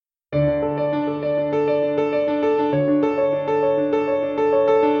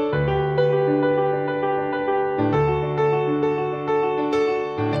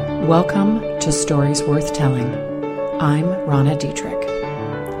Welcome to Stories Worth Telling. I'm Rana Dietrich.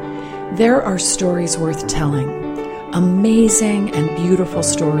 There are stories worth telling, amazing and beautiful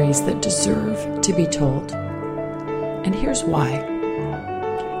stories that deserve to be told. And here's why.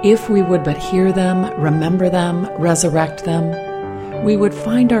 If we would but hear them, remember them, resurrect them, we would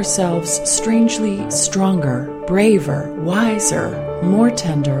find ourselves strangely stronger, braver, wiser, more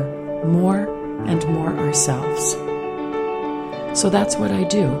tender, more and more ourselves. So that's what I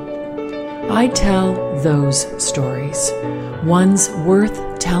do. I tell those stories, ones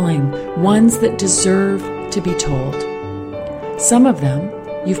worth telling, ones that deserve to be told. Some of them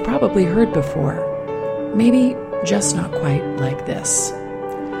you've probably heard before, maybe just not quite like this.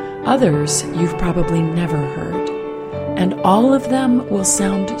 Others you've probably never heard, and all of them will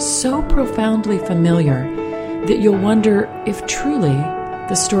sound so profoundly familiar that you'll wonder if truly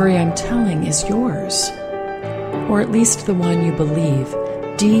the story I'm telling is yours, or at least the one you believe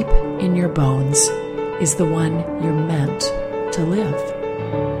deep in your bones is the one you're meant to live.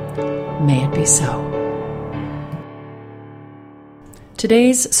 May it be so.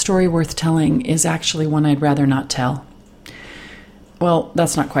 Today's story worth telling is actually one I'd rather not tell. Well,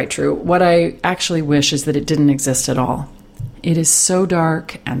 that's not quite true. What I actually wish is that it didn't exist at all. It is so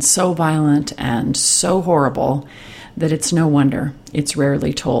dark and so violent and so horrible that it's no wonder it's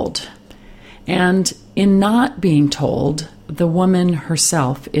rarely told. And in not being told, the woman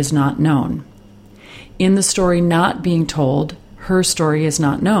herself is not known. In the story not being told, her story is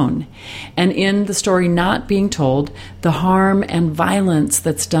not known. And in the story not being told, the harm and violence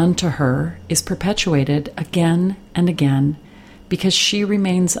that's done to her is perpetuated again and again because she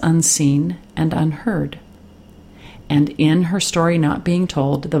remains unseen and unheard. And in her story not being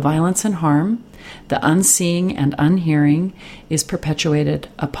told, the violence and harm, the unseeing and unhearing, is perpetuated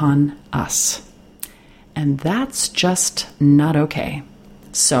upon us. And that's just not okay.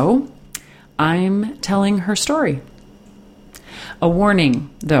 So, I'm telling her story. A warning,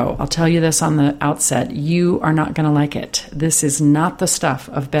 though, I'll tell you this on the outset, you are not going to like it. This is not the stuff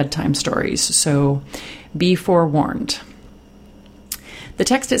of bedtime stories, so be forewarned. The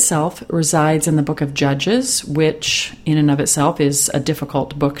text itself resides in the book of Judges, which in and of itself is a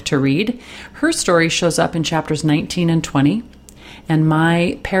difficult book to read. Her story shows up in chapters 19 and 20. And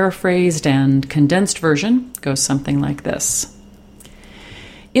my paraphrased and condensed version goes something like this.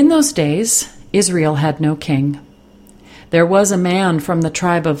 In those days, Israel had no king. There was a man from the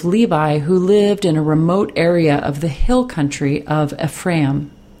tribe of Levi who lived in a remote area of the hill country of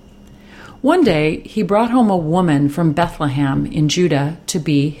Ephraim. One day, he brought home a woman from Bethlehem in Judah to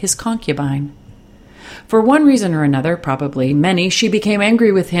be his concubine. For one reason or another, probably many, she became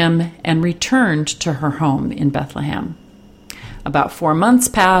angry with him and returned to her home in Bethlehem. About 4 months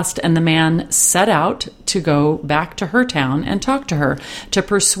passed, and the man set out to go back to her town and talk to her, to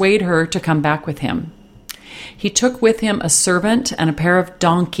persuade her to come back with him. He took with him a servant and a pair of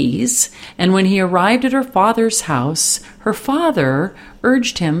donkeys, and when he arrived at her father's house, her father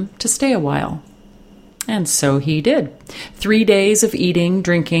urged him to stay a while. And so he did. 3 days of eating,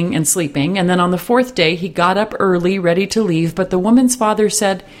 drinking, and sleeping, and then on the 4th day he got up early, ready to leave, but the woman's father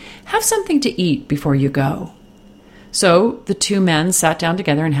said, "Have something to eat before you go." So the two men sat down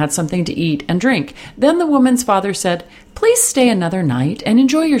together and had something to eat and drink. Then the woman's father said, "Please stay another night and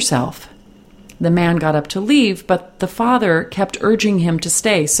enjoy yourself." The man got up to leave, but the father kept urging him to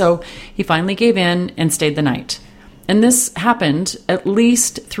stay, so he finally gave in and stayed the night. And this happened at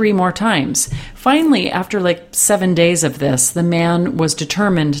least 3 more times. Finally, after 7 days of this, the man was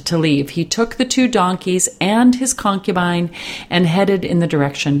determined to leave. He took the 2 donkeys and his concubine and headed in the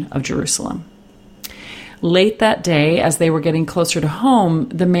direction of Jerusalem. Late that day, as they were getting closer to home,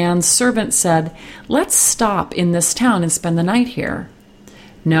 the man's servant said, "Let's stop in this town and spend the night here."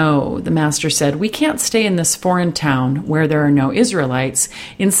 "No," the master said, "we can't stay in this foreign town where there are no Israelites.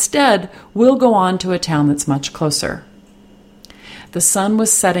 Instead, we'll go on to a town that's much closer." The sun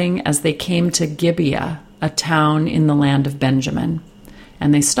was setting as they came to Gibeah, a town in the land of Benjamin,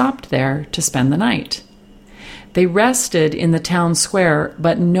 and they stopped there to spend the night. They rested in the town square,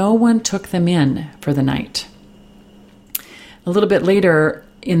 but no one took them in for the night. A little bit later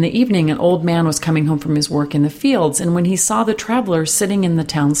in the evening, an old man was coming home from his work in the fields, and when he saw the travelers sitting in the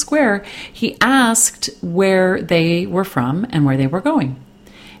town square, he asked where they were from and where they were going.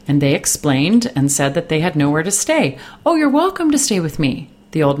 And they explained and said that they had nowhere to stay. "Oh, you're welcome to stay with me,"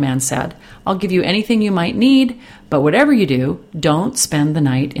 the old man said. "I'll give you anything you might need, but whatever you do, don't spend the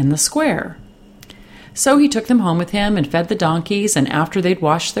night in the square." So he took them home with him and fed the donkeys, and after they'd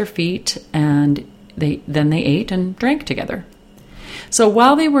washed their feet, and then they ate and drank together. So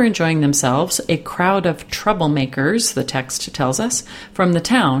while they were enjoying themselves, a crowd of troublemakers, the text tells us, from the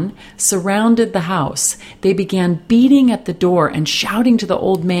town surrounded the house. They began beating at the door and shouting to the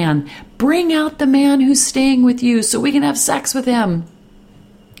old man, "Bring out the man who's staying with you so we can have sex with him."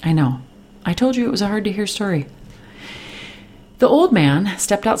 I know. I told you it was a hard-to-hear story. The old man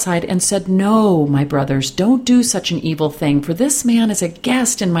stepped outside and said, "No, my brothers, don't do such an evil thing, for this man is a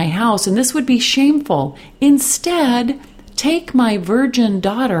guest in my house, and this would be shameful. Instead, take my virgin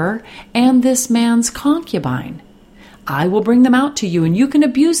daughter and this man's concubine. I will bring them out to you, and you can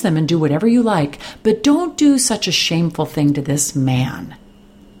abuse them and do whatever you like, but don't do such a shameful thing to this man."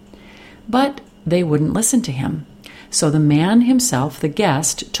 But they wouldn't listen to him. So the man himself, the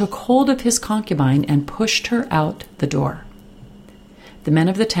guest, took hold of his concubine and pushed her out the door. The men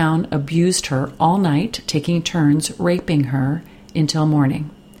of the town abused her all night, taking turns raping her until morning.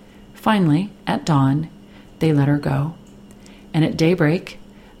 Finally, at dawn, they let her go. And at daybreak,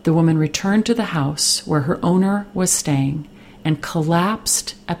 the woman returned to the house where her owner was staying and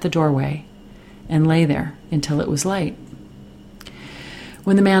collapsed at the doorway and lay there until it was light.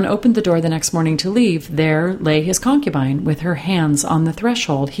 When the man opened the door the next morning to leave, there lay his concubine with her hands on the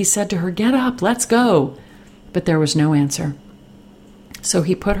threshold. He said to her, "Get up, let's go." But there was no answer. So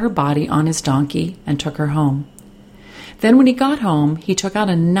he put her body on his donkey and took her home. Then when he got home, he took out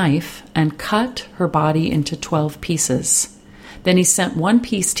a knife and cut her body into 12 pieces. Then he sent one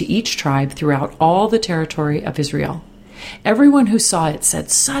piece to each tribe throughout all the territory of Israel. Everyone who saw it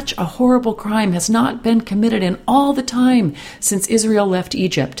said, "Such a horrible crime has not been committed in all the time since Israel left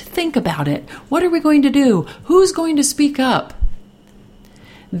Egypt. Think about it. What are we going to do? Who's going to speak up?"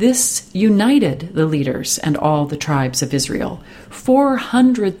 This united the leaders and all the tribes of Israel.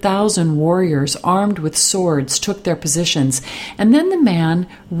 400,000 warriors armed with swords took their positions, and then the man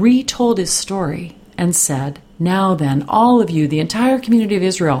retold his story and said, "Now then, all of you, the entire community of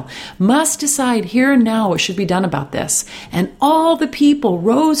Israel, must decide here and now what should be done about this." And all the people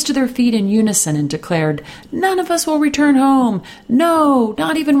rose to their feet in unison and declared, "None of us will return home. No,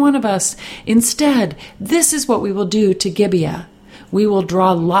 not even one of us. Instead, this is what we will do to Gibeah. We will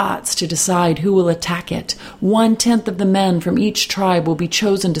draw lots to decide who will attack it. 1/10 of the men from each tribe will be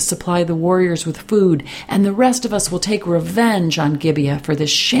chosen to supply the warriors with food, and the rest of us will take revenge on Gibeah for this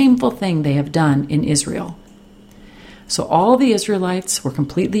shameful thing they have done in Israel." So all the Israelites were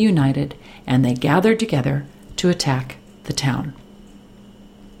completely united, and they gathered together to attack the town.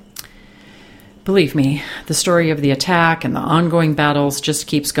 Believe me, the story of the attack and the ongoing battles just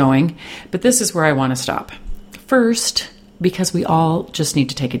keeps going, but this is where I want to stop. First, because we all just need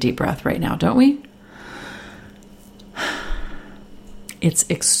to take a deep breath right now, don't we? It's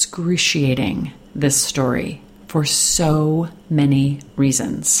excruciating, this story, for so many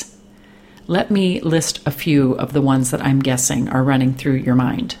reasons. Let me list a few of the ones that I'm guessing are running through your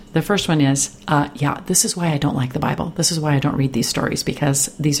mind. The first one is, this is why I don't like the Bible. This is why I don't read these stories, because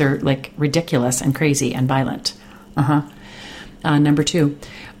these are like ridiculous and crazy and violent. Number two,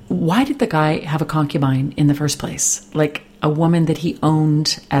 why did the guy have a concubine in the first place? Like a woman that he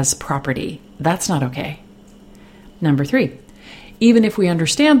owned as property. That's not okay. Number three, even if we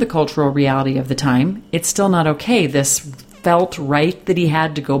understand the cultural reality of the time, it's still not okay. This felt right that he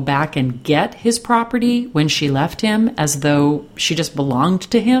had to go back and get his property when she left him as though she just belonged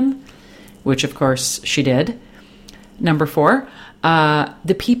to him, which of course she did. Number four,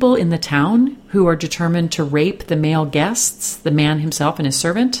 the people in the town who are determined to rape the male guests, the man himself and his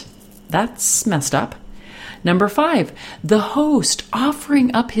servant, that's messed up. Number five, the host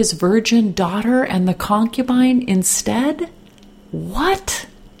offering up his virgin daughter and the concubine instead? What?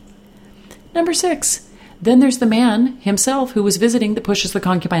 Number six, then there's the man himself who was visiting that pushes the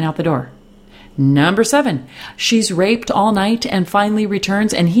concubine out the door. Number seven, she's raped all night and finally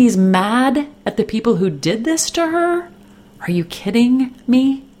returns, and he's mad at the people who did this to her? Are you kidding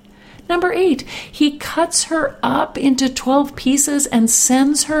me? Number eight, he cuts her up into 12 pieces and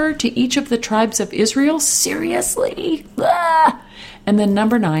sends her to each of the tribes of Israel? Seriously? Ah! And then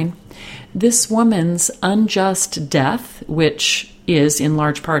number nine, this woman's unjust death, which is in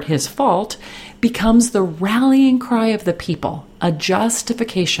large part his fault, becomes the rallying cry of the people, a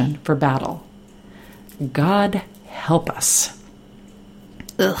justification for battle. God help us.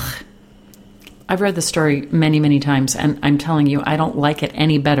 Ugh. I've read the story many, many times, and I'm telling you, I don't like it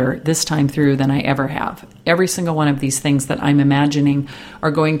any better this time through than I ever have. Every single one of these things that I'm imagining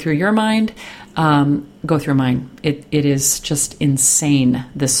are going through your mind, go through mine. It is just insane,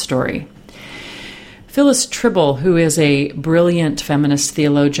 this story. Phyllis Tribble, who is a brilliant feminist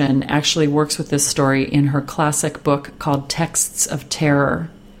theologian, actually works with this story in her classic book called Texts of Terror.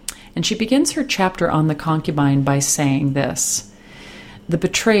 And she begins her chapter on the concubine by saying this: The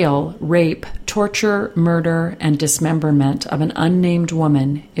betrayal, rape, torture, murder, and dismemberment of an unnamed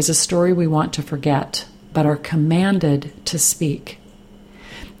woman is a story we want to forget, but are commanded to speak.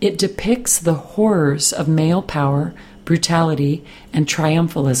 It depicts the horrors of male power, brutality, and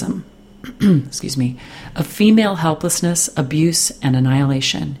triumphalism, of female helplessness, abuse, and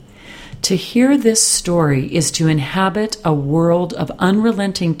annihilation. To hear this story is to inhabit a world of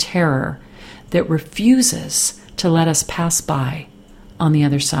unrelenting terror that refuses to let us pass by on the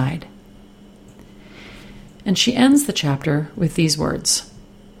other side. And she ends the chapter with these words.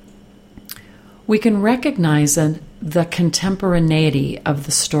 We can recognize the contemporaneity of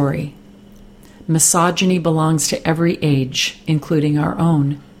the story. Misogyny belongs to every age, including our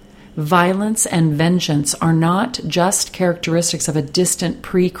own. Violence and vengeance are not just characteristics of a distant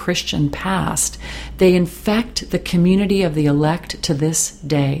pre-Christian past. They infect the community of the elect to this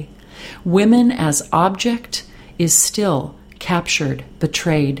day. Women as object is still captured,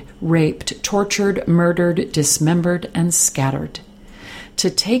 betrayed, raped, tortured, murdered, dismembered, and scattered. To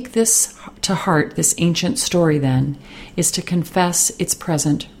take this to heart, this ancient story, then, is to confess its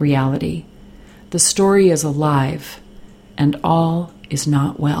present reality. The story is alive, and all is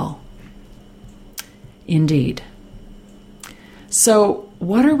not well. Indeed. So,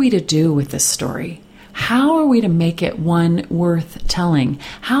 what are we to do with this story? How are we to make it one worth telling?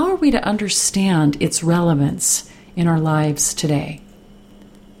 How are we to understand its relevance in our lives today?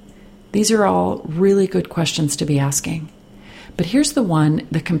 These are all really good questions to be asking. But here's the one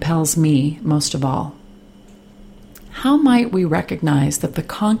that compels me most of all. How might we recognize that the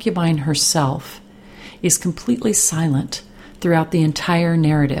concubine herself is completely silent throughout the entire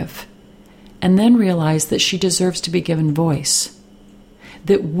narrative, and then realize that she deserves to be given voice?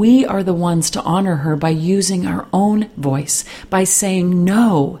 That we are the ones to honor her by using our own voice, by saying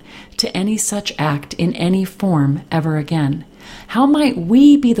no to any such act in any form ever again. How might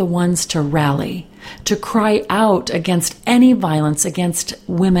we be the ones to rally, to cry out against any violence against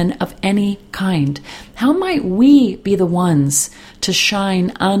women of any kind? How might we be the ones to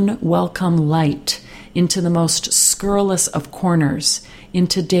shine unwelcome light into the most scurrilous of corners in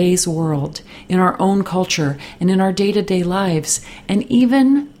today's world, in our own culture, and in our day-to-day lives, and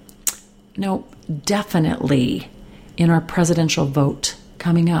even, definitely in our presidential vote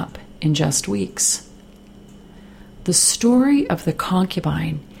coming up in just weeks? The story of the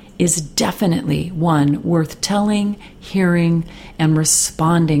concubine is definitely one worth telling, hearing, and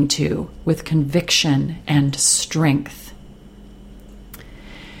responding to with conviction and strength.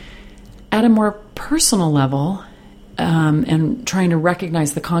 At a more personal level, and trying to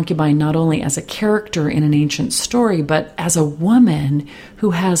recognize the concubine not only as a character in an ancient story, but as a woman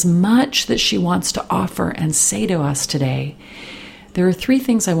who has much that she wants to offer and say to us today, there are three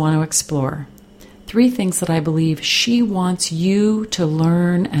things I want to explore. Three things that I believe she wants you to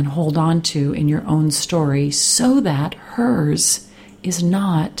learn and hold on to in your own story so that hers is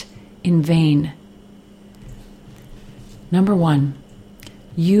not in vain. Number one,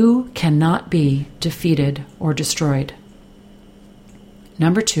 you cannot be defeated or destroyed.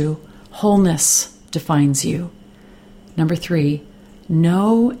 Number two, wholeness defines you. Number three,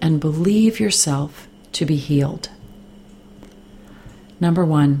 know and believe yourself to be healed. Number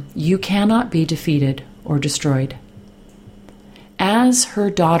one, you cannot be defeated or destroyed. As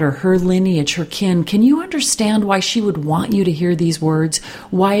her daughter, her lineage, her kin, can you understand why she would want you to hear these words?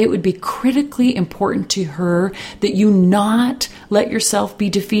 Why it would be critically important to her that you not let yourself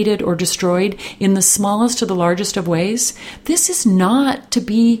be defeated or destroyed in the smallest to the largest of ways? This is not to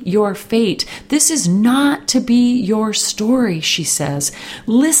be your fate. This is not to be your story, she says.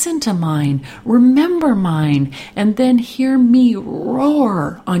 Listen to mine, remember mine, and then hear me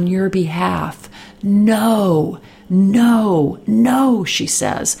roar on your behalf. No, no, no, she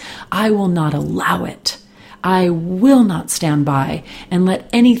says. I will not allow it. I will not stand by and let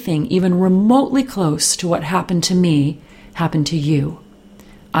anything even remotely close to what happened to me happen to you.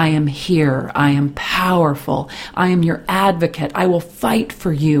 I am here. I am powerful. I am your advocate. I will fight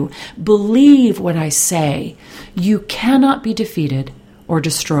for you. Believe what I say. You cannot be defeated or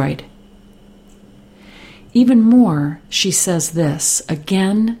destroyed. Even more, she says this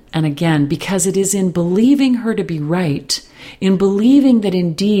again and again, because it is in believing her to be right, in believing that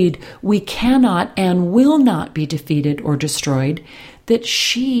indeed we cannot and will not be defeated or destroyed, that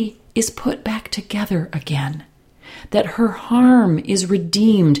she is put back together again, that her harm is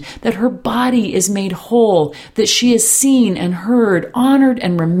redeemed, that her body is made whole, that she is seen and heard, honored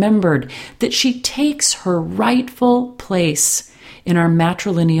and remembered, that she takes her rightful place in our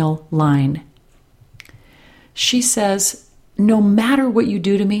matrilineal line. She says, no matter what you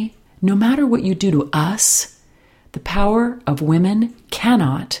do to me, no matter what you do to us, The power of women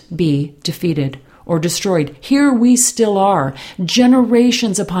cannot be defeated or destroyed. Here we still are,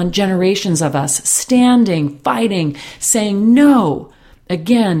 generations upon generations of us, standing, fighting, saying no,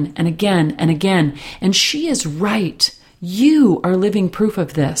 again and again and again. And she is right. You are living proof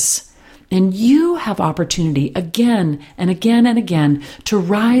of this. And you have opportunity again and again and again to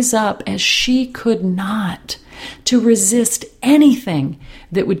rise up as she could not, to resist anything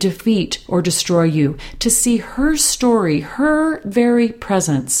that would defeat or destroy you, to see her story, her very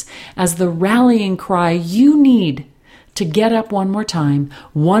presence as the rallying cry you need to get up one more time,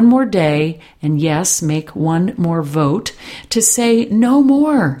 one more day, and yes, make one more vote, to say no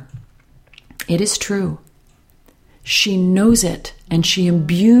more. It is true. She knows it, and she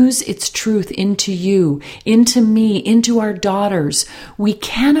imbues its truth into you, into me, into our daughters. We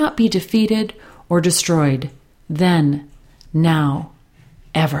cannot be defeated or destroyed then, now,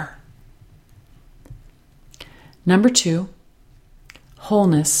 ever. Number 2,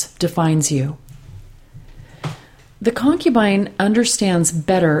 wholeness defines you. The concubine understands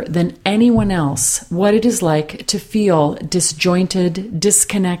better than anyone else what it is like to feel disjointed,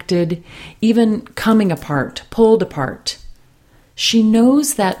 disconnected, even coming apart, pulled apart. She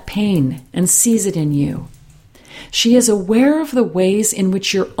knows that pain and sees it in you. She is aware of the ways in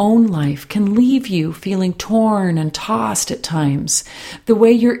which your own life can leave you feeling torn and tossed at times, the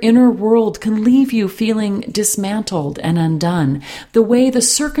way your inner world can leave you feeling dismantled and undone, the way the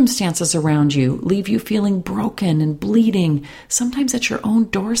circumstances around you leave you feeling broken and bleeding, sometimes at your own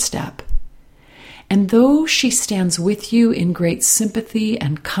doorstep. And though she stands with you in great sympathy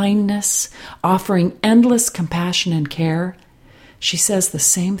and kindness, offering endless compassion and care, she says the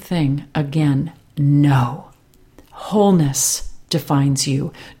same thing again, no. Wholeness defines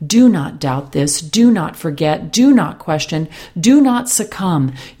you. Do not doubt this. Do not forget. Do not question. Do not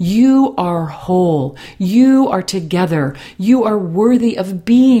succumb. You are whole. You are together. You are worthy of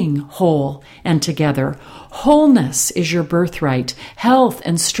being whole and together. Wholeness is your birthright. Health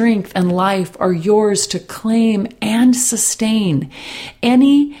and strength and life are yours to claim and sustain.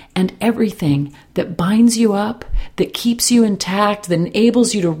 Any and everything that binds you up, that keeps you intact, that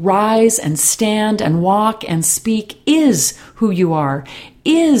enables you to rise and stand and walk and speak is who you are,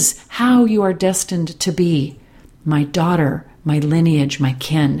 is how you are destined to be. My daughter, my lineage, my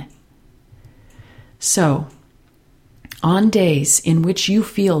kin. So, on days in which you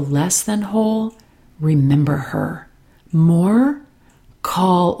feel less than whole, remember her. More?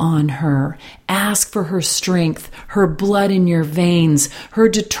 Call on her. Ask for her strength, her blood in your veins, her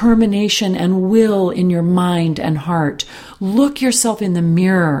determination and will in your mind and heart. Look yourself in the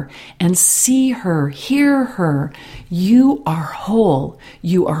mirror and see her, hear her. You are whole.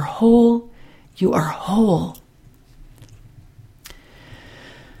 You are whole. You are whole.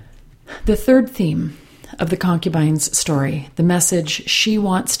 The third theme of the concubine's story, the message she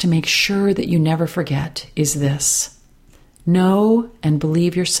wants to make sure that you never forget, is this: know and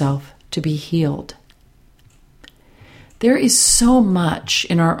believe yourself to be healed. There is so much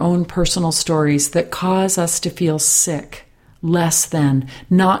in our own personal stories that cause us to feel sick, less than,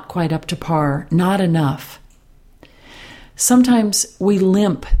 not quite up to par, not enough. Sometimes we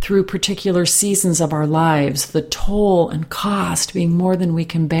limp through particular seasons of our lives, the toll and cost being more than we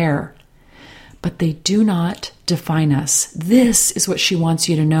can bear. But they do not define us. This is what she wants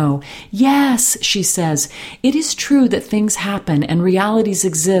you to know. Yes, she says, it is true that things happen and realities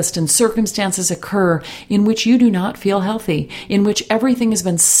exist and circumstances occur in which you do not feel healthy, in which everything has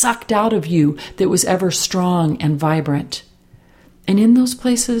been sucked out of you that was ever strong and vibrant. And in those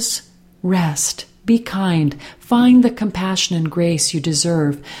places, rest, be kind, find the compassion and grace you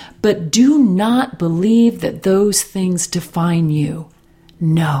deserve, but do not believe that those things define you.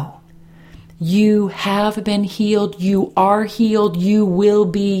 No. You have been healed. You are healed. You will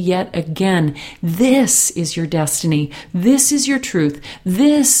be yet again. This is your destiny. This is your truth.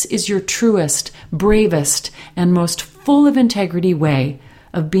 This is your truest, bravest, and most full of integrity way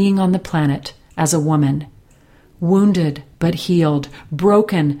of being on the planet as a woman. Wounded but healed,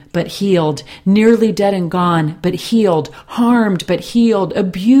 broken but healed, nearly dead and gone but healed, harmed but healed,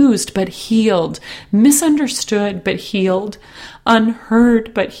 abused but healed, misunderstood but healed,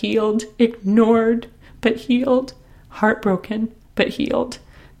 unheard but healed, ignored but healed, heartbroken but healed.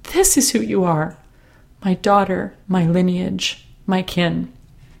 This is who you are, my daughter, my lineage, my kin.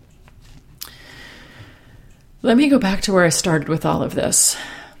 Let me go back to where I started with all of this.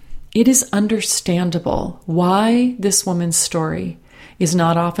 It is understandable why this woman's story is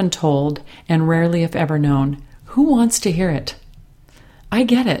not often told and rarely, if ever, known. Who wants to hear it? I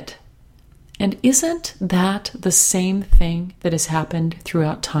get it. And isn't that the same thing that has happened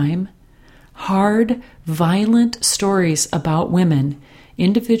throughout time? hard, violent stories about women,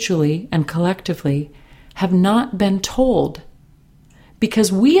 individually and collectively, have not been told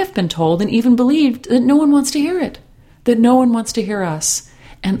because we have been told and even believed that no one wants to hear it, that no one wants to hear us.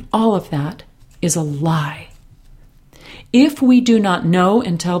 And all of that is a lie. If we do not know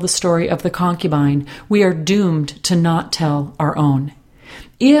and tell the story of the concubine, we are doomed to not tell our own.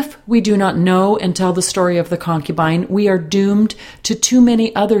 If we do not know and tell the story of the concubine, we are doomed to too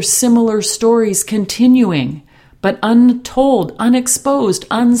many other similar stories continuing, but untold, unexposed,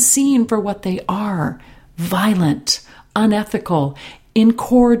 unseen for what they are: violent, unethical,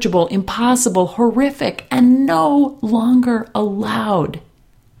 incorrigible, impossible, horrific, and no longer allowed.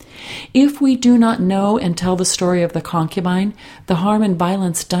 If we do not know and tell the story of the concubine, the harm and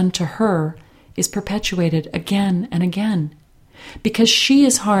violence done to her is perpetuated again and again, because she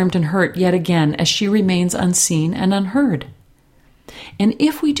is harmed and hurt yet again as she remains unseen and unheard. And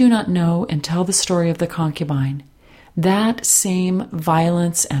if we do not know and tell the story of the concubine, that same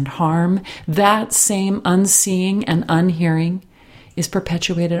violence and harm, that same unseeing and unhearing is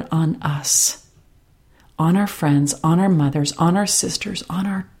perpetuated on us, on our friends, on our mothers, on our sisters, on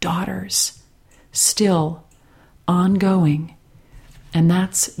our daughters, still ongoing. And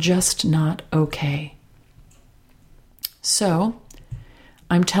that's just not okay. So,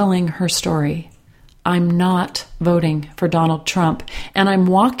 I'm telling her story. I'm not voting for Donald Trump, and I'm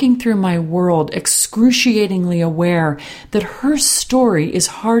walking through my world excruciatingly aware that her story is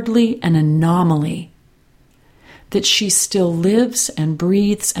hardly an anomaly, that she still lives and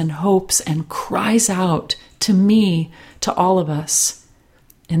breathes and hopes and cries out to me, to all of us.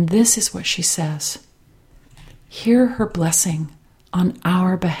 And this is what she says. Hear her blessing on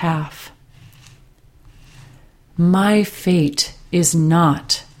our behalf. My fate is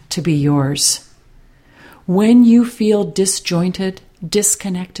not to be yours. When you feel disjointed,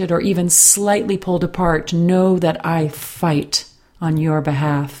 disconnected, or even slightly pulled apart, know that I fight on your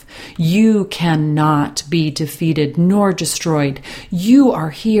behalf. You cannot be defeated nor destroyed. You are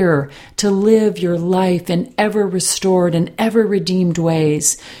here to live your life in ever restored and ever redeemed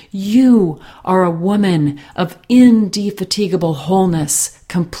ways. You are a woman of indefatigable wholeness,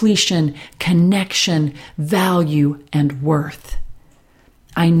 completion, connection, value, and worth.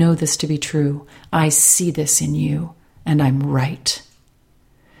 I know this to be true. I see this in you, and I'm right.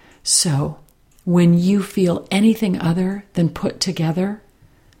 So, when you feel anything other than put together,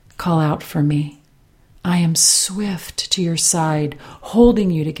 call out for me. I am swift to your side,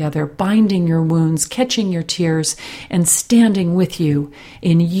 holding you together, binding your wounds, catching your tears, and standing with you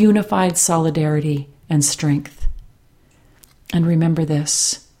in unified solidarity and strength. And remember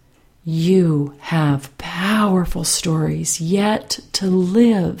this. You have powerful stories yet to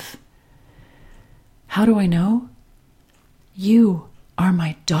live. How do I know? You are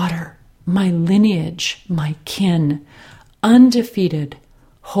my daughter, my lineage, my kin, undefeated,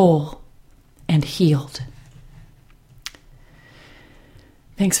 whole, and healed.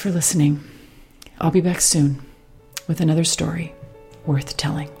 Thanks for listening. I'll be back soon with another story worth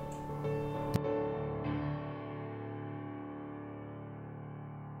telling.